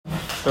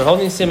We're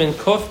holding Siman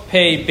Kuf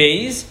Pei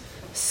Beis,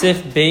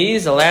 Sif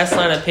Beis, the last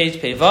line of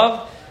page Pei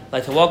Vav. I'd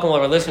like to welcome all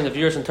of our listeners and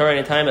viewers from Torah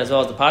Anytime as well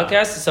as the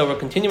podcast. So we're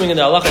continuing in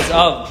the halachas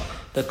of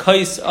the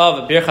kais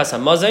of Birchas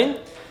HaMazon.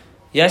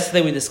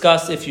 Yesterday we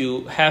discussed if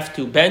you have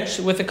to bench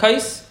with a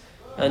kais,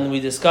 and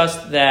we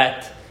discussed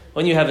that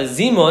when you have a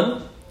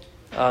zimun,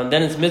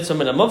 then it's mitzvah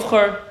min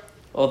a-muvchar.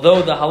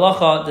 Although the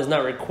halacha does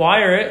not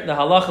require it, the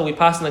halacha we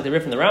pass like the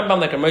Rif from the Rambam,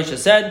 like Moshe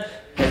said,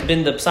 has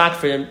been the psak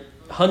for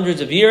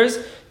hundreds of years.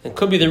 It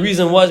could be the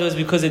reason was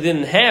because they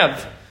didn't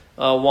have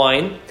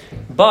wine,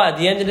 but at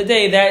the end of the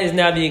day, that is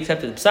now the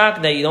accepted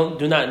psak that you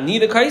do not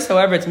need a kais.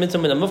 However, it's mitzvah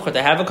min a-muvchar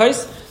to have a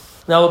kais.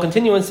 Now we'll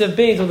continue in Sif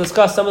Beis. We'll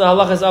discuss some of the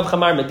halachas of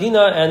Chamar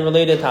Medina and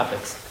related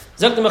topics.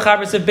 Zok the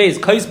mechaber Sif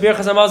Beis kais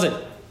birchas hamazon.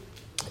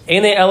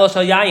 Einei elo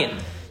shal yayin.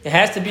 It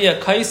has to be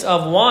a kais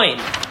of wine.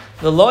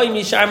 The loy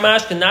mishar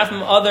mashkin, not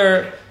from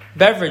other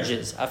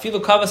beverages. Afilu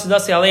kavas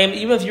sedasi aleim.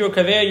 Even if you were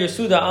kaver your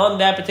suda on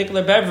that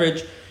particular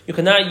beverage, you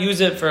cannot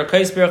use it for a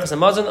kais birchas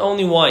hamazon.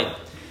 Only wine.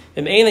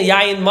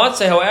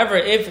 However,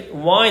 if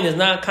wine is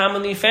not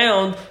commonly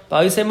found,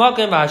 and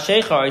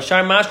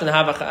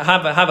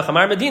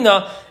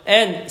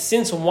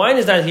since wine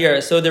is not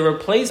here, so the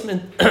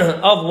replacement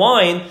of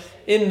wine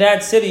in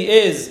that city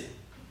is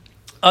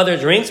other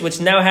drinks,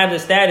 which now have the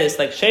status,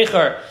 like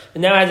sheikhar,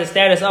 and now has the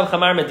status of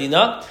Chamar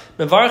Medina.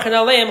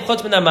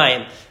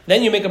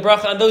 Then you make a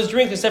bracha on those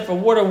drinks, except for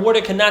water.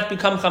 Water cannot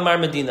become Chamar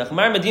Medina.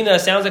 Chamar Medina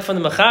sounds like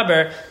from the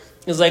Mechaber,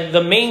 is like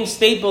the main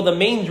staple, the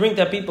main drink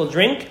that people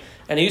drink.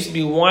 And it used to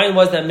be wine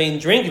was that main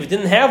drink. If it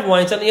didn't have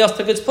wine, something else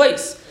took its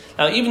place.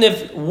 Now, even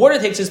if water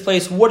takes its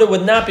place, water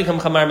would not become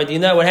Chamar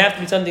Medina. It would have to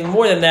be something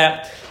more than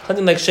that,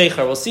 something like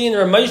Sheikhar. We'll see in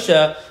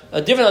Ramosha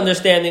a different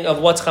understanding of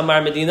what's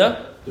Chamar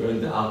Medina.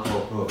 During the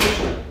alcohol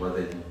prohibition, what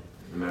they did in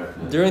America.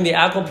 During the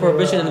alcohol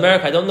prohibition in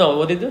America, I don't know.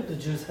 What did they do? The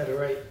Jews had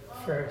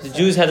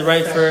a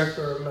right for...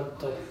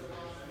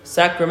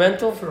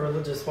 Sacramental? For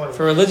religious wine.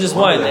 For religious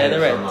wine, they had a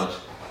right.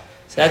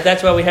 So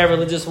that's why we have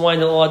religious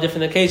wine on all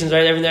different occasions,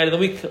 right? Every night of the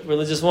week,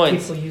 religious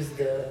wines. People use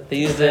They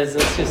use that as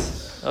an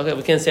excuse. Okay,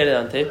 we can't say that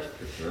on tape.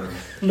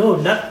 No,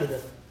 not with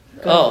it.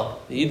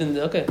 You didn't.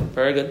 Okay,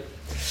 very good.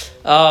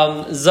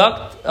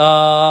 Zakt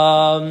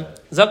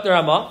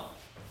Rama.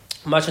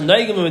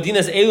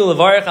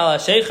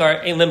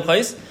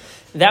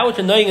 That which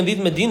are knowing in these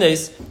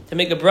Medinas to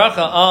make a bracha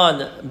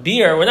on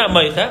beer, we're not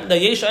meicha. The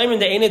yesh aimin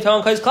the ain't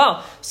telling kais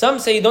klal. Some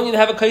say you don't need to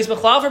have a kais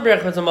b'chlal for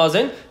birchas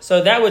hamazon. So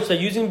that which they're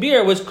using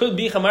beer, which could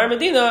be Chamar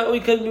Medina, we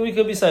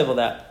could be civil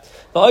that.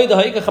 But the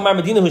ha'ikah Chamar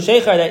Medina who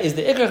sheikhar, that is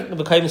the ikar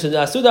b'kayim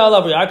asuda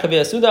alav v'yarkav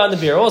asuda on the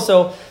beer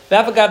also.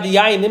 V'afagav the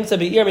yayin nimtza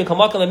be'ir min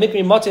kamakal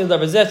mikri matzei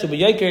l'darzeh shu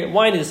b'yoker.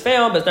 Wine is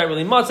found, but it's not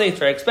really matzei. It's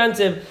very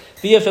expensive.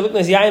 You can't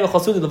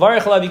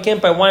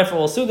buy wine for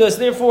all sudas.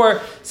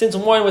 Therefore, since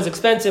wine was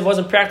expensive, it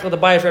wasn't practical to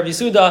buy it for every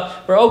suda.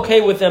 We're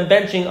okay with them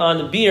benching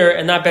on beer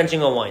and not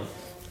benching on wine.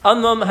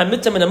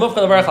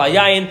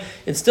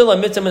 It's still a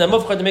mitzvah and a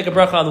mufchar to make a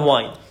bracha on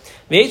wine.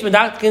 That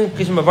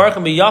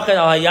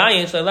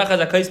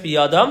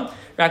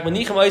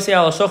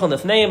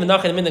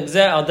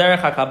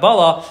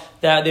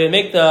they would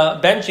make the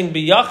benching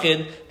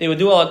biyachid, they would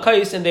do al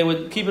kais and they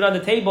would keep it on the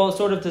table,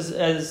 sort of as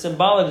a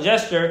symbolic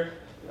gesture.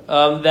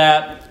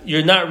 That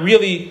you're not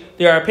really,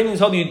 there are opinions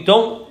hold you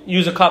don't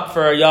use a cup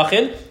for a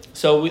yachid,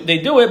 so they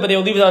do it, but they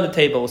will leave it on the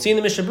table. We'll see in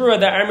the Mishna Berura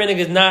that our minhag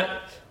is not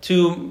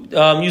to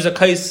use a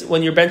kais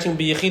when you're benching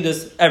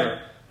b'yachidus ever.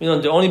 We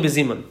don't do only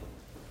bezimun.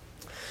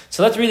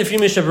 So let's read a few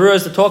Mishna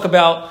Beruras to talk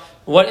about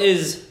what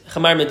is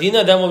Chamar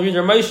Medina. Then we'll read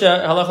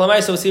Ramosha halach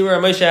l'maisa. We'll see what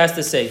Ramosha has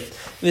to say.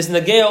 This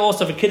Nageya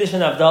also for Kiddush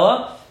and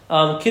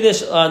Havdalah.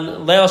 Kiddush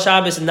on Leil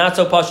Shabbos is not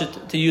so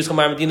pashut to use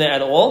Chamar Medina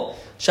at all.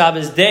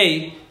 Shabbos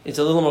day, it's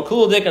a little more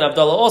kuludik, and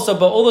Havdalah also,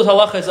 but all those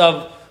halachas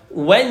of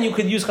when you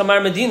could use Chamar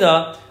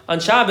Medina on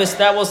Shabbos,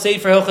 that will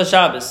save for Hilchas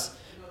Shabbos.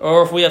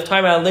 Or if we have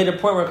time at a later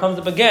point where it comes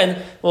up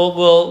again,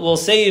 we'll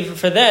save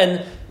for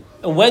then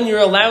when you're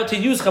allowed to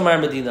use Chamar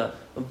Medina.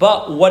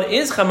 But what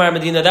is Chamar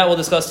Medina, that we'll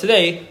discuss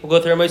today. We'll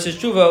go through Ramosha's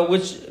Tshuva,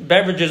 which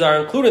beverages are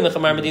included in the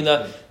Chamar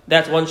Medina.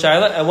 That's one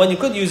shaila, and when you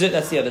could use it,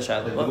 that's the other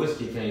shaila. Like the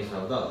whiskey can use for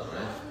Havdalah,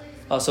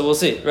 right? So we'll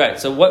see. Right.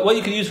 So what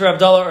you can use for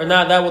Havdalah or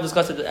not, that we'll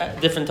discuss at a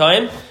different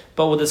time.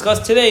 But we'll discuss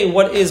today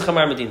what is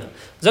Chamar Medina.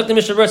 Zok the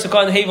Mishna Berura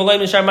Sukkah Hey V'Loy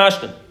Mishar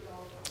Mashkin.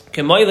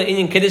 Kemoyle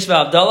Inyan Kiddush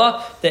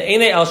VaHavdalah the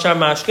Einei Al Shar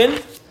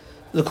Mashkin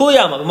the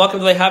Kuliyama B'Makom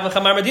V'Loy Have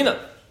Chamar Medina.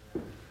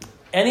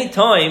 Any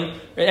time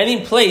or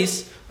any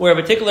place where a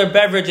particular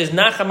beverage is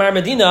not Chamar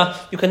Medina,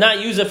 you cannot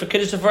use it for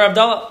Kiddush or for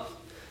Havdalah.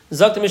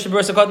 Zok the Mishna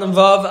Berura Sukkah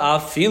Vav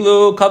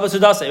Afilu Kavas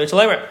Udasei which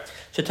lemer.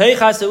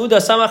 Shetaycha Seuda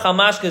Samach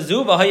Hamashke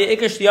Zu V'Haya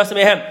Ikar Shtiyas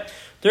Mehem.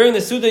 During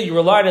the Suda, you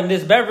relied on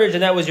this beverage,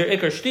 and that was your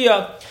Ikar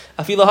Shtiyah.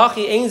 It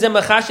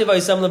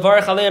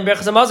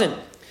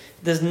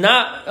does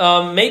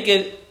not make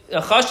it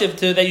a chashiv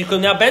that you could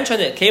now bench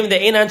on it.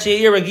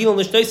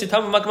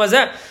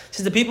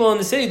 Since the people in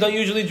the city don't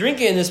usually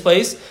drink it in this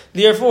place,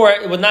 therefore,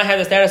 it would not have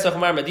the status of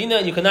Chamar Medina,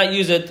 and you could not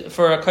use it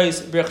for a kais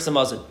birchas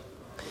hamazon.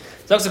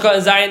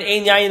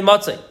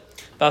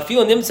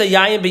 Even if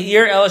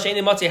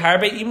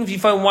you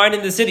find wine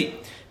in the city,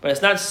 but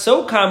it's not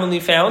so commonly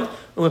found.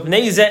 And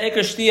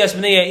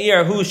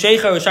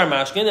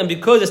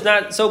because it's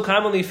not so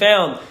commonly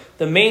found,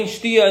 the main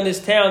shtiya in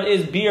this town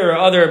is beer or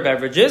other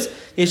beverages.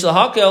 Then, since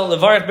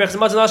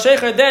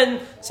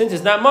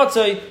it's not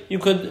matzah, you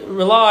could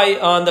rely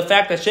on the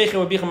fact that sheikha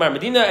would be Chamar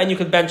Medina, and you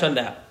could bench on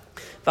that.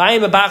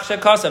 Even though you're not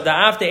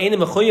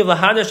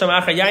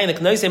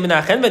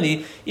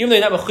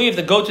mechuyev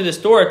to go to the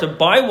store to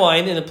buy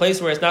wine in a place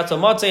where it's not so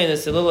matzah and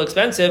it's a little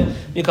expensive,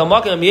 if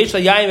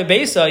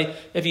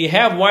you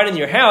have wine in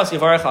your house,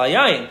 if you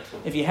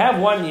have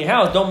wine in your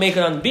house, don't make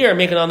it on beer,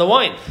 make it on the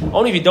wine.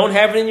 Only if you don't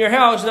have it in your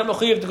house, you're not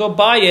mechuyev to go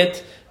buy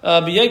it,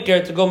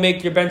 to go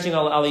make your benching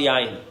al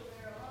yayin.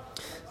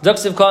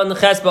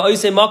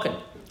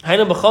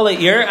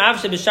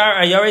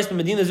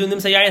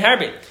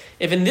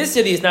 If in this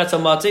city it's not so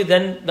matzah,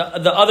 then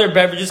the other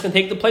beverages can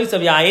take the place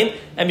of yayin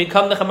and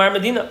become the Chamar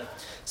Medina.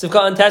 You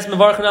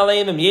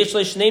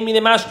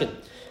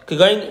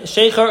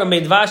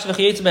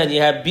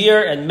have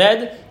beer and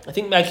med. I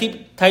think I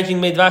keep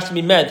typing medvash to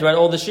be med throughout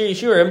all the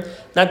shiurim.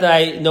 Not that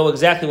I know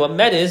exactly what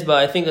med is, but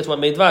I think that's what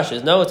medvash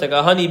is. No, it's like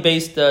a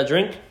honey-based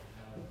drink,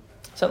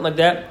 something like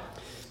that.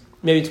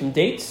 Maybe it's from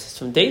dates. It's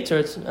from dates, or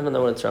it's, I don't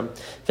know what it's from.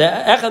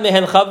 And one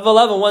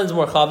is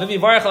more chaviv.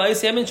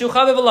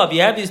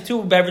 You have these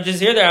two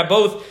beverages here that are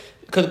both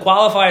could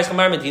qualify as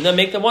Chamar Medina.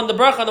 Make the one the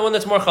bracha, and the one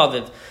that's more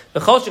chaviv.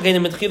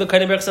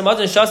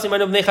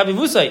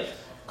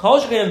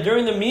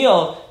 During the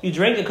meal, you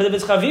drink it because of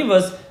its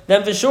chavivas,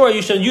 then for sure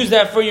you should use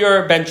that for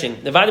your benching.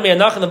 It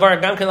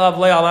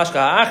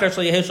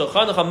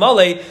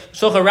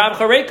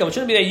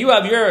shouldn't be that you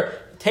have your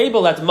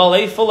table that's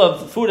malay, full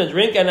of food and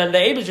drink, and then the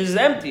abish is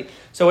empty.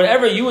 So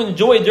whatever you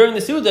enjoy during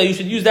the Suda, you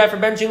should use that for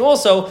benching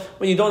also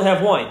when you don't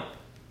have wine.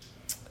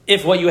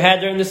 If what you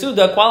had during the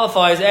Suda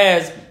qualifies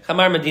as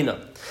Chamar Medina.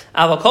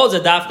 Chamar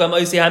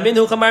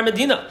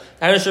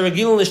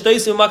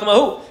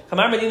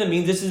Medina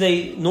means this is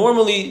a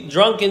normally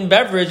drunken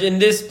beverage in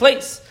this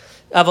place.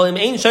 If you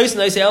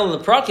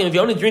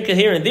only drink it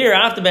here and there,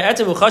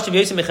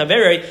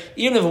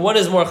 even if one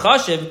is more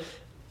chashiv,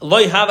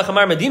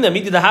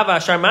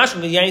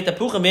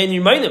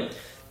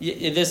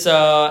 this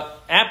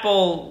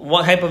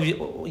apple type of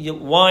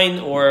wine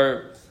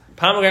or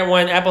pomegranate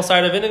wine, apple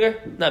cider vinegar,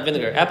 not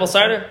vinegar, apple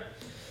cider,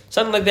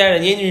 something like that,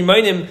 and you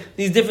remind him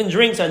these different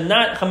drinks are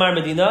not Chamar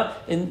Medina,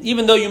 and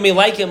even though you may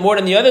like it more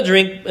than the other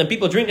drink, and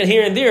people drink it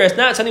here and there, it's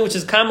not something which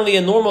is commonly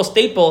a normal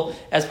staple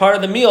as part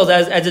of the meals,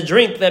 as a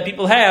drink that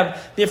people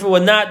have, therefore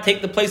would not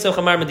take the place of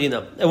Chamar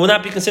Medina. It will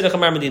not be considered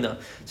Chamar Medina.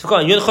 So go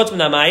on,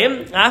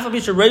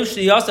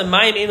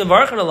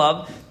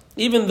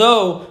 even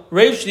though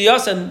Reiv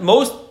Shdiyas and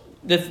most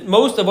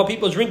of what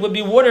people drink would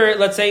be water,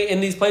 let's say in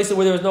these places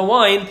where there is no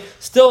wine,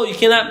 still you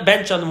cannot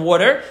bench on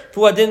water.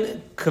 For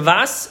din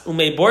kvas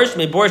umei borscht.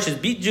 May borscht is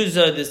beet juice,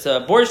 this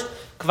borscht.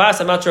 Kvas,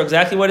 I'm not sure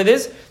exactly what it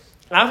is.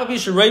 Even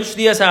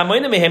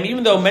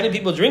though many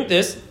people drink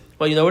this,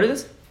 well, you know what it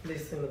is?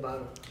 This in the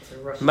bottom. It's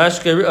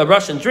a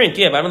Russian drink,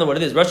 yeah, but I don't know what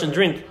it is. Russian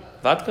drink.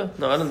 Vodka?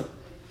 No, I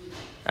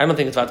don't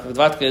think it's vodka.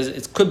 Vodka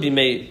it could be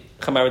made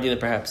Chamar Medina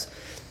perhaps.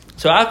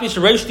 So it's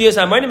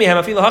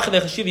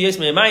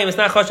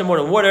not chashav more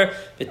than water.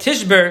 The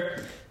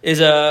tishber is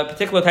a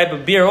particular type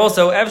of beer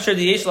also.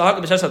 It's not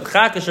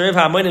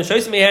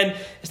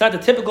the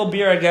typical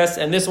beer, I guess,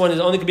 and this one is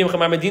only could be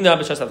Chamar Medina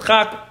b'shas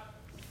adchak.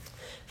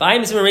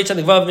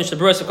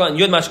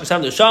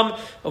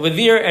 Over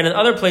there and in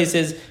other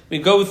places, we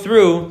go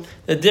through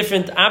the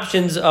different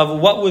options of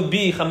what would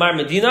be Chamar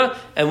Medina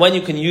and when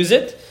you can use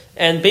it.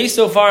 And based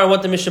so far on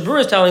what the Mishna Berura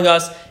is telling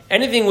us,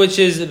 anything which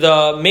is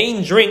the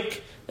main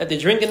drink that they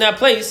drink in that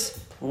place,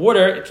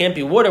 water, it can't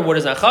be water, water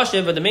is not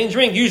chashiv, but the main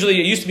drink, usually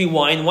it used to be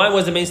wine. Wine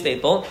was the main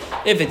staple.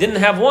 If it didn't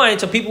have wine,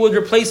 so people would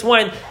replace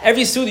wine.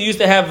 Every Suda used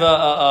to have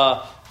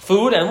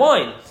food and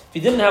wine. If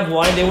you didn't have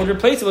wine, they would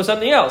replace it with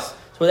something else.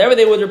 So whatever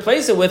they would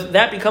replace it with,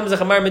 that becomes a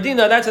Chamar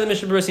Medina. That's how the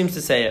Mishna Berura seems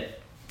to say it.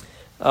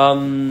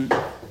 Let's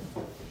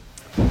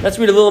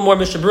read a little more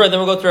Mishna Berura, then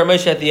we'll go through our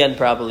Moshe at the end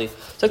probably.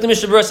 So the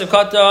Mishna Berura,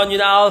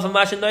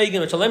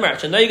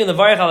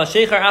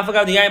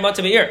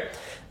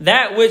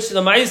 that which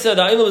the Ma'isa,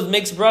 the Ilum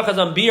makes brachas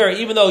on beer,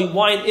 even though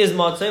wine is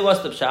matzah,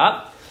 what's the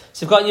pshat?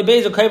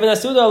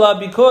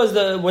 Because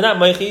we're not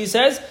meichi, he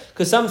says,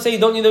 because some say you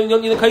don't need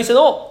the kais at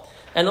all.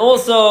 And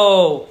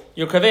also,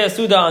 your kaveh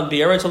suda on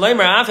beer.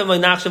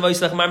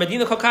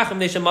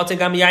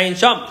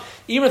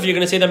 Even if you're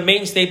going to say the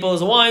main staple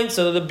is wine,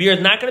 so the beer is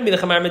not going to be the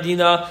Chamar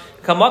Medina.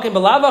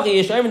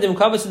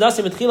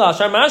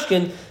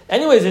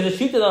 Anyways, there's a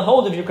sheet that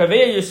holds if your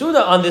kaveh your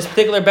suda on this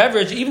particular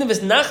beverage, even if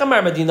it's not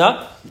Chamar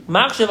Medina,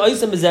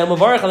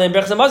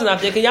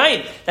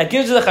 that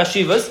gives you the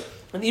chashivas.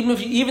 And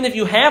even if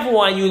you have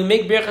wine, you would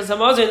make birchas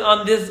hamazon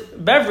on this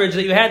beverage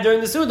that you had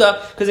during the Suda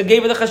because it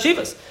gave it the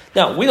chashivas.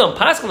 Now, we don't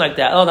pass like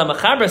that.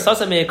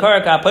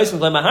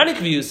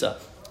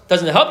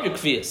 Doesn't help your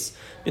kviyas.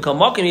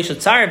 Even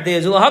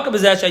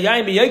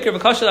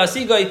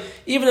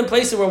in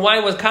places where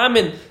wine was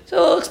common, it's a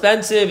little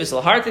expensive, it's a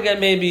little hard to get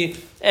maybe,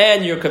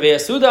 and you're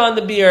kaveh suda on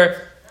the beer,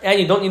 and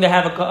you don't need to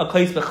have a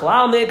kais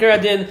b'chalal maker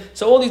adin.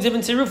 So all these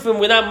different sirufim,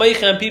 we're not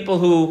meichen on people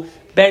who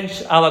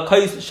bench ala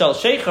kais shel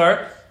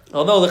sheicher,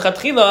 although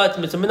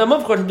lechatchila it's a min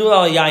hamuvchor to do it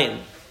ala yayin.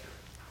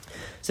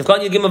 So if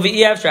you give a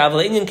VEF travel,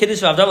 Indian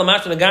Kiddush of Abdullah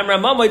Mashra the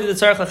Gamra, Mamma did the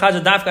Tzarech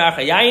Lachaja Dafka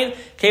Acha Yayin,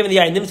 came in the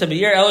Yayin Nimsa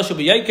Be'ir, Elishu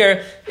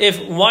Be'yoker. If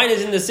wine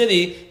is in the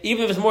city,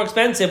 even if it's more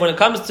expensive, when it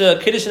comes to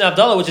Kiddush and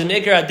Abdullah, which is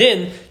Me'ikar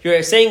Adin,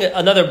 you're saying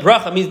another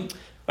brach. What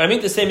I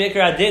mean to say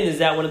Me'ikar Adin is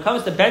that when it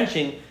comes to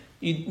benching,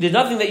 there's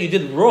nothing that you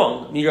did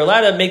wrong. I mean, you're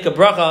allowed to make a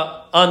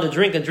bracha on the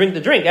drink and drink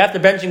the drink after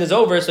benching is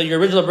over, so your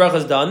original bracha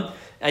is done.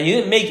 And you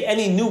didn't make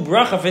any new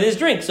bracha for this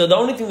drink. So the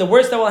only thing, the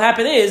worst that will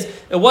happen is,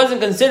 it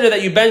wasn't considered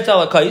that you benched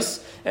ala kais.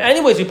 And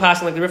anyways, we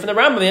pass like the Rif and the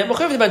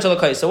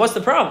Rambam, so what's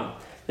the problem?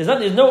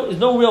 There's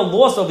no real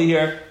loss over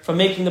here from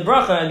making the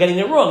bracha and getting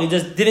it wrong. You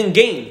just didn't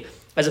gain.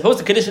 As opposed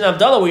to Kiddush and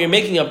Abdallah, where you're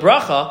making a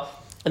bracha,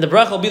 and the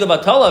bracha will be the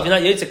Batala. If you're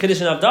not Yitzhak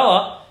Kiddush and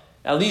Abdallah,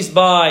 at least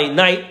by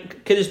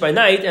night, Kiddush by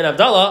night, and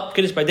Abdallah,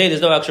 Kiddush by day, there's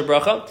no extra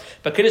bracha.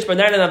 But Kiddush by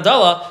night and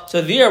Abdallah,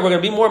 so there we're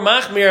going to be more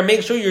machmir and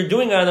make sure you're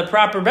doing it on the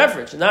proper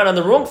beverage, not on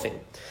the wrong thing.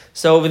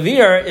 So over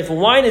there, if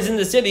wine is in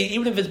the city,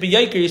 even if it's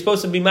biyaker, you're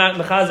supposed to be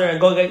mechazer and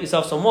go get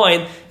yourself some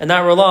wine and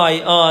not rely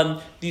on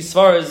these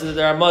svaras that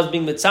are must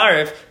being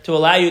mitzaref to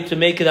allow you to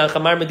make it on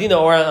Chamar Medina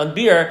or on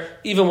beer,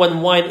 even when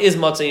wine is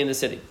matzah in the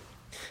city.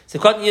 So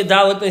we're not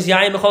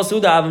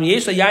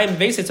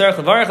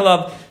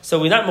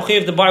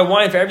mechuyev to buy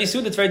wine for every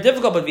suda. It's very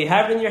difficult, but if you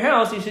have it in your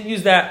house, you should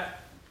use that.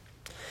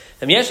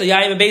 If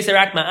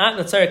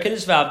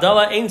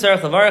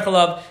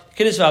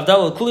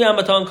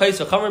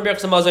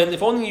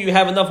only you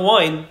have enough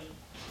wine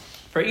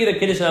for either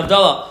Kiddush and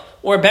Abdallah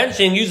or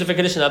benching, use it for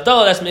Kiddush and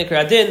Abdallah, that's Me'ikar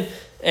Adin,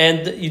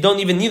 and you don't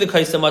even need the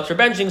kais so much for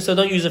benching, so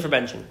don't use it for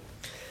benching.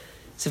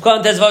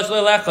 Those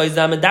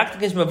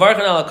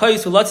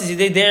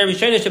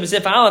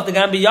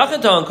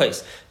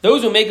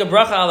who make a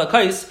bracha ala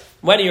kais,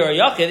 when you're a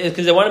yachid, is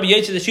because they want to be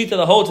yetzer the sheet of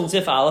the holds in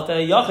Sif Aleph, that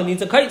a yachid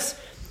needs a kais.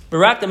 The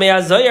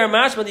Zayar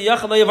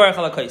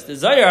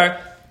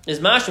is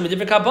mashma, a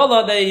different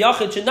Kabbalah, that a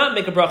yachid should not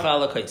make a bracha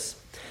ala kais.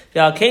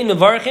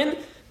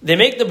 They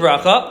make the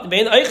bracha,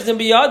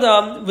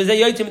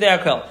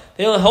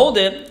 they don't hold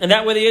it, and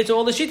that way they yetzer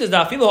all the sheetas.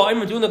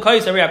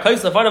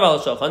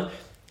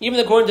 Even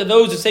according to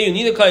those who say you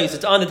need a kais,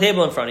 it's on the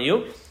table in front of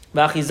you.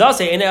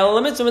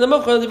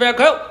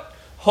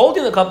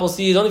 Holding the couple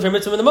C is only for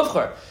mitzvah in the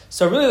mufchar.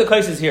 So really the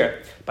kais is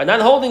here. By not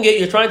holding it,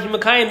 you're trying to be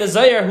Mekayim the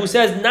Zayar who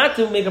says not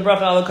to make a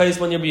bracha ala kais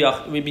when you're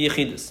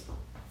biyachidus.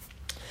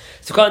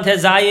 So Khan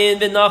Tezayin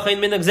v'nachin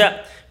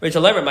minagzeh.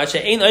 Rachel Lever,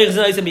 Masha ein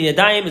oichzin oisem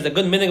b'yadayim is a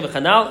good minhag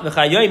v'chanal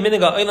v'chayoy minhag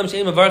ha'olam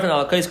she'en mevarchin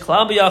ala kais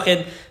klal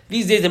b'yachid.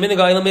 These days the minhag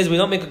ha'olam is we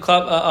don't make a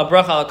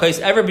bracha ala kais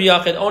ever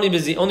b'yachid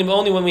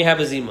only when we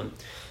have a zimun.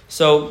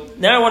 So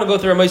now I want to go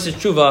through Moshe's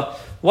tshuva.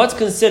 What's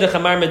considered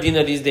Chamar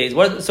Medina these days?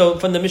 So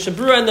from the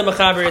Berura and the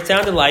Mechaber, it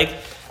sounded like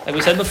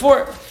we said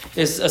before,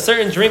 there's a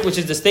certain drink which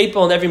is the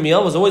staple in every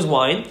meal, was always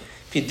wine.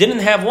 If you didn't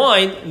have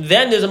wine,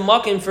 then there's a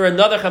makim for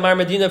another Chamar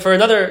Medina, for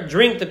another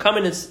drink to come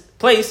in its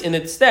place, in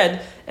its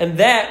stead, and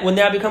that would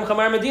now become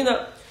Chamar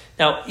Medina.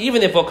 Now,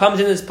 even if what comes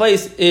in its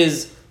place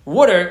is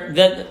water,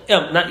 then,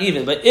 not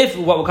even, but if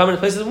what will come in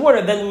its place is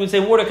water, then we would say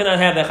water cannot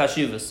have that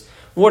chashivas.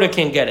 Water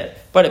can't get it.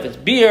 But if it's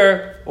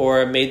beer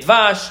or made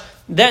vash,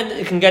 then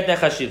it can get that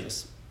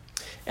chashivas.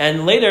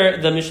 And later,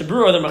 the Mishna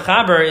Berura, the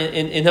Mechaber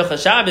in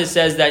Hilchos Shabbos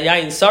says that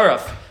Yain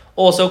Saraf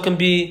also can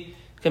be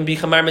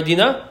Chamar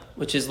Medina,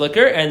 which is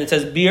liquor, and it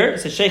says beer, it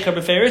says Sheikha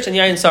Beferish, and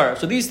Yain Saraf.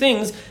 So these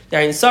things,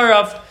 Yain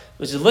Saraf,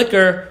 which is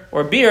liquor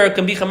or beer,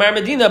 can be Chamar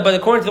Medina, but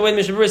according to the way the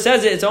Mishna Berura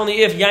says it, it's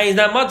only if Yain is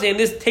not Matzeh, and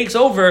this takes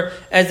over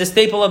as the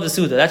staple of the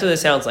Suda. That's what it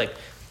sounds like.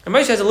 And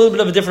Moshe has a little bit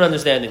of a different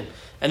understanding.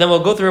 And then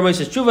we'll go through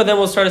Ramoshe's tshuva, then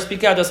we'll start to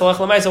speak out the Salach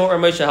L'maisa, what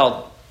Ramoshe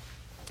held.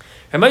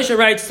 Ramoshe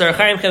writes, Tzar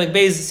Chaim Chelik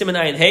Beis Siman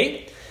Ayin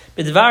Hey,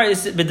 B'dvar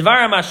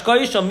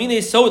HaMashkoy Shal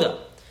Minei Soda,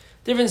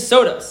 different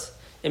sodas.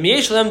 Im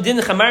Yesh Lem Din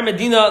Chamar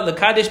Medina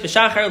L'Kadesh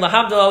B'Shachar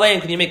L'Havdal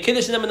Aleim. Can you make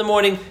Kiddush in them in the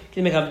morning? Can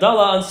you make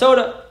Havdalah on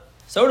soda?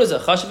 Soda is a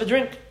chash of a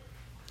drink.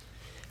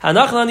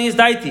 Hanachlani is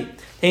daiti.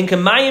 In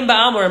Kamayim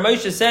Ba'amor,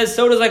 Ramoshe says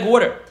soda is like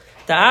water.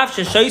 Ta'af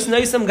Sheshois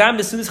Noisam Gam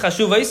B'Sudas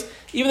Chashuvais,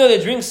 even though they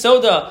drink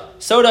soda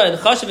and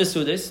chashuv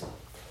sudas,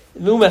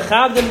 and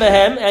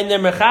they're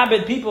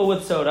mechabed people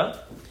with soda.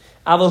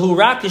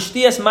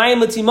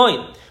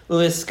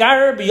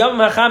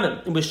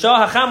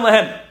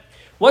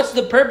 What's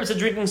the purpose of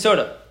drinking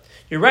soda?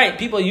 You're right,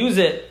 people use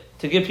it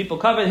to give people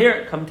covet.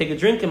 Here, come take a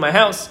drink in my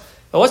house.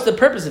 But what's the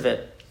purpose of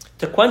it?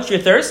 To quench your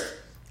thirst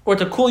or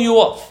to cool you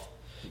off?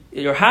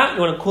 You're hot, you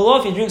want to cool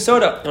off, you drink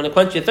soda. You want to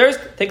quench your thirst?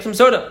 Take some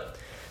soda.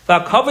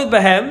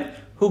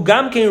 Who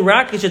gam can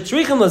rak is a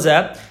trichim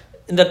lazeh.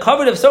 In the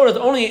covet of soda is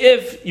only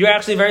if you're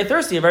actually very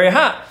thirsty, you're very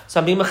hot. So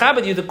I'm being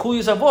mechabed you to cool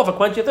yourself off or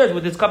quench your thirst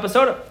with this cup of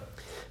soda.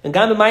 And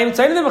gam b'mayim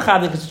tzayim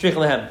mechabed is a trichim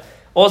lahem.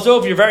 Also,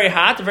 if you're very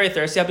hot, very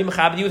thirsty, I'll be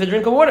mechabed you with a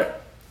drink of water.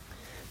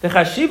 The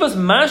chashivas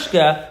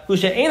mashka who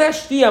she'ein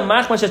hashtia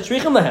machma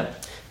shetrichim lehem.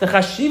 The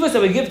chashivas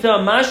that we give to a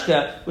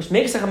mashka, which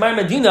makes a chamar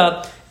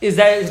medina, is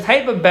that it's a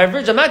type of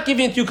beverage. I'm not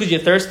giving it to you because you're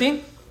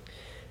thirsty.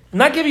 I'm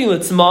not giving you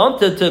it small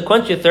to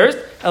quench your thirst.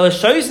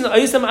 There's no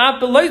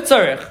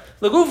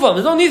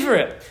need for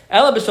it.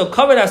 I'm a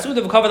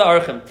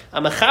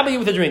chaber you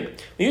with a drink.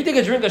 When you take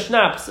a drink of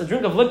schnapps, a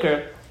drink of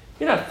liquor,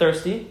 you're not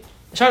thirsty.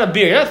 A shot of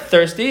beer, you're not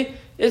thirsty.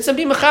 It's a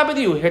be mechaber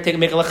you. Here,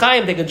 make a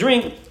l'chaim, take a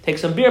drink, take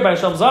some beer by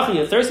Shalom Zachi.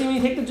 You're thirsty when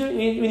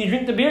you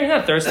drink the beer. You're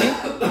not thirsty.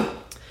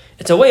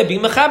 It's a way of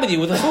being mechaber you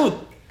with the food.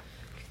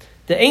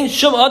 The ain't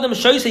shum adam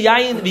shoyse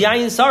yayin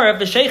v'yayin saref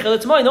v'sheichel.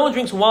 It's mine. No one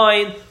drinks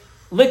wine,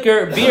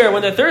 liquor, beer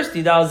when they're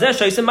thirsty. Dal zeh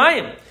shoyse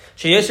mayim.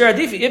 If you're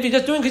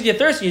just doing because you're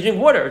thirsty, you drink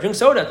water or drink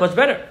soda. It's much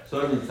better.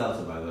 Soda means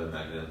seltzer, by the way,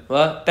 back then.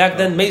 What? Back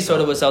then, maize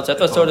soda was seltzer. I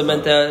thought soda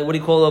meant, what do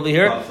you call it over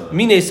here?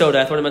 Mine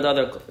soda. I thought it meant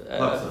other.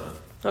 Soda.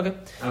 Okay.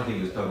 I don't think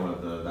he was talking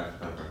about the Dr.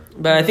 Pepper.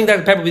 But I think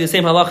Dr. Pepper would be the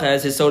same halacha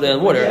as his soda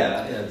and water.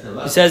 Yeah.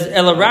 He says,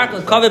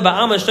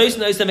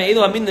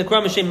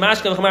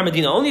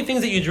 only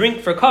things that you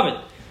drink for covet.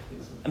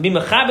 And be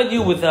mechabed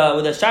you with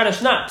a shot of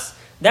schnapps.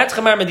 That's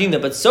chamar medina.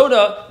 But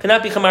soda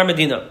cannot be chamar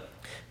medina.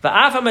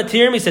 Va'afa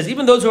matirim, he says,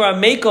 even those who are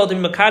makel to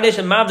be makadesh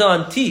and mavdal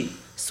on tea,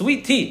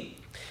 sweet tea.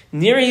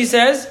 Near he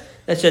says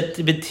that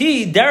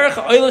tea derech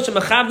oilo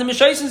shemachavdim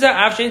mishoysin zeh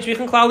av shein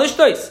tzrichin klal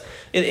lishtois.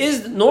 It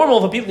is normal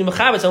for people to be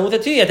mechabed someone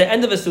with a tea at the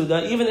end of a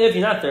suda, even if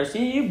you're not thirsty,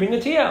 you bring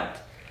the tea out.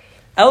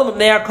 Elam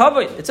they are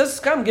covered. It says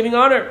come giving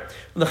honor.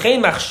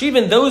 L'chein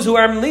machshivin, those who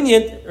are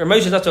lenient, or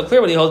Moshe is not so clear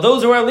what he holds.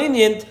 Those who are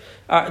lenient,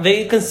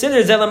 they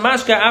consider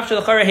zelamashka after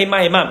the charei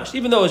mayim mamish,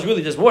 even though it's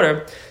really just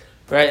water.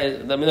 Right? I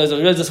mean, there's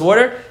really just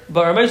water.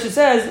 But Ramesh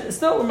says,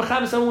 still, we're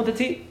mechabed someone with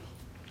the tea.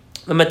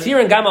 The matir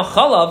and gama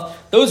chalav,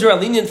 those who are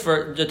lenient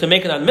to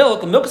make it on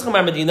milk is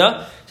chamar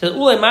medina, says,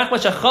 ulei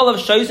machmash chalav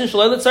shoysin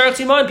shaloy letzarech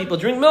siman. People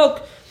drink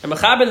milk. They're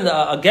mechabed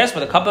a guest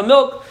with a cup of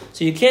milk.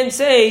 So you can't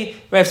say,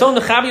 right, if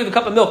someone mechabed you with a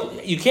cup of milk,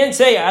 you can't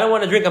say, I don't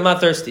want to drink, I'm not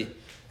thirsty.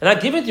 I'm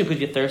not giving it to you because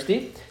you're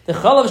thirsty. The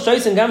chalav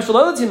shoysin gam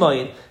shaloy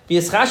letzimayin.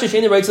 If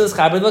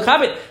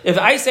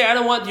I say, I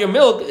don't want your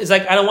milk, it's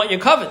like, I don't want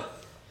your covet.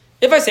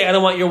 If I say I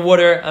don't want your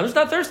water, I'm just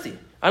not thirsty.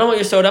 I don't want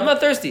your soda, I'm not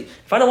thirsty.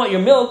 If I don't want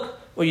your milk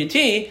or your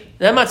tea,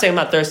 then I'm not saying I'm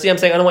not thirsty, I'm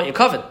saying I don't want your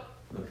covet.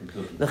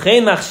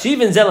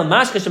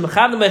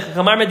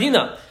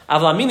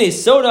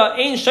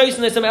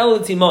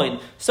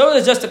 Soda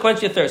is just to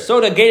quench your thirst.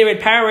 Soda,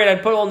 Gatorade, Powerade,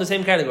 I'd put it all in the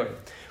same category.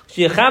 If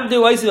you're going to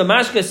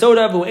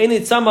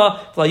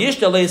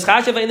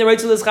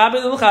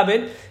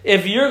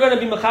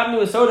be mechabed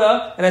with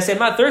soda and I say I'm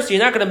not thirsty,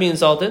 you're not going to be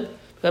insulted.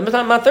 I'm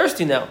not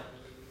thirsty now.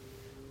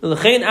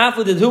 Even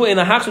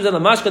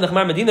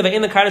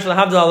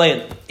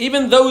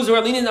those who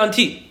are lenient on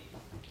tea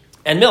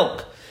and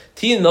milk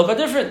and milk are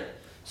different.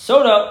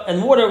 Soda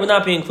and water would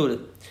not be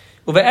included.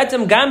 Tea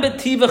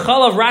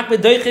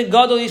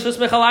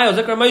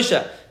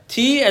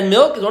and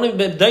milk is only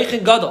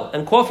b'deichik gadol,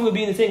 and coffee would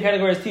be in the same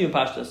category as tea with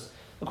pashtus,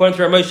 according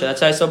to Ramosha.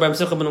 That's how I saw Bar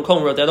Simcha ben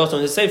Kol wrote that also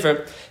in his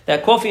sefer,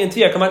 that coffee and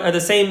tea are the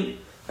same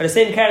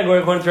category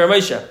according to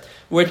Ramosha,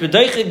 where it's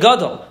b'deichik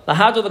gadol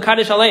lahadol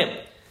l'kadesh aleim.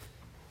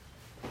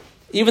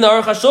 Even the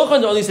Aruch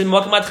HaShulchan only said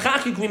makamat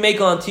chak you can be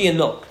makel on tea and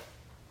milk.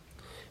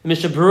 The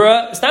Mishnah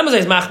Berura Stam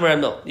says machmer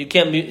and milk. You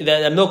can't be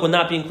that milk will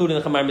not be included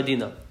in the chamar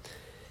medina.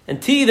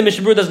 And tea, the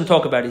Mishnah Berura doesn't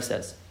talk about. He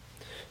says.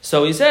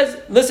 So he says,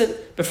 listen,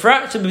 we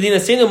have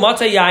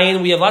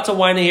lots of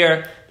wine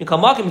here.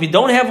 If you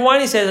don't have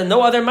wine, he says, and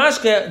no other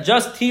mashke,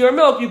 just tea or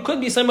milk, you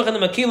could be samach in the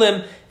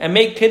makilim and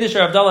make kiddush or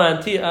avdallah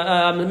on tea,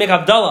 make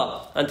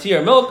avdallah on tea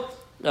or milk.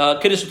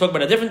 Kiddush we'll talk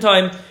about a different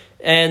time.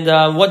 And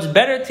what's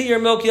better, tea or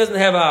milk? He doesn't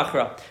have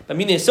achra. But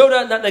meaning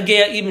soda, not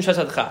nageya, even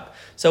shasad chak.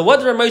 So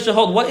what does Ramosha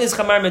hold? What is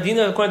chamar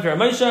medina according to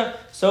Ramosha?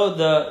 So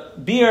the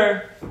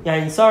beer,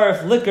 yain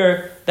sarf,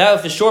 liquor, that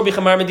would for sure be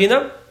chamar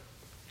medina.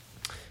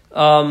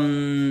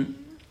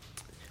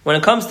 When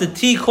it comes to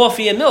tea,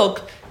 coffee, and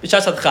milk,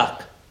 b'shasad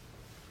chak.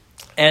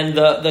 And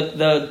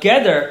the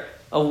gather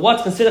of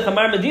what's considered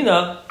chamar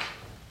medina,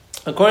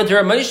 according to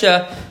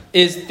Ramosha,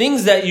 is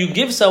things that you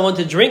give someone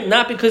to drink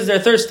not because they're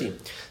thirsty,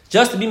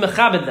 just to be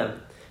mechabed them.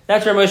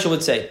 That's what Moshe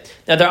would say.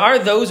 Now there are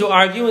those who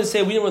argue and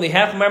say we don't really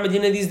have Chamar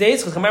Medina these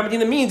days, because Chamar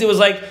Medina means it was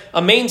like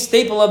a main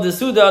staple of the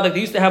Suda, like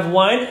they used to have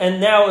wine, and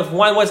now if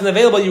wine wasn't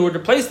available, you would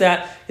replace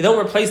that. You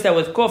don't replace that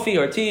with coffee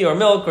or tea or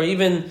milk or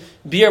even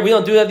beer. We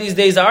don't do that these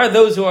days. There are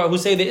those who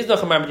say there is no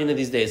Chamar Medina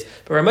these days.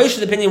 But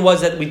Ramoshe's opinion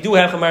was that we do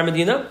have Chamar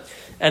Medina,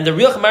 and the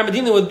real Chamar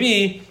Medina would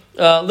be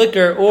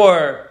liquor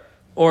or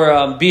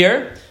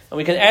beer, and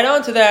we can add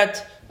on to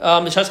that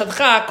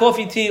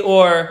coffee, tea,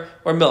 or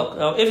milk.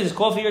 Now, if it's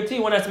coffee or tea,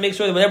 one has to make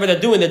sure that whatever they're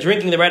doing, they're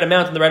drinking the right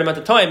amount in the right amount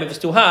of time. If it's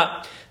too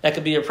hot, that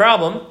could be a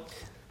problem.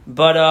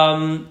 But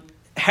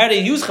how to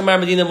use Chamar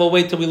Medina, we'll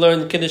wait till we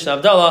learn Kiddush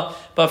and Avdallah.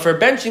 But for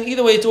benching,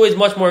 either way, it's always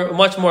much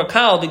more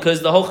kal,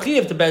 because the whole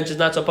chiyuv to bench is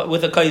not so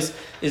with a kais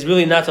is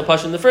really not so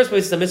pashut in the first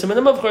place. It's a mitzvah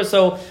minimum, of course.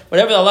 So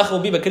whatever the halacha will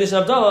be, but Kiddush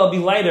and Avdallah will be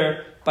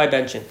lighter by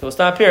benching. So we'll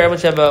stop here. Everyone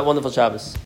should have a wonderful Shabbos.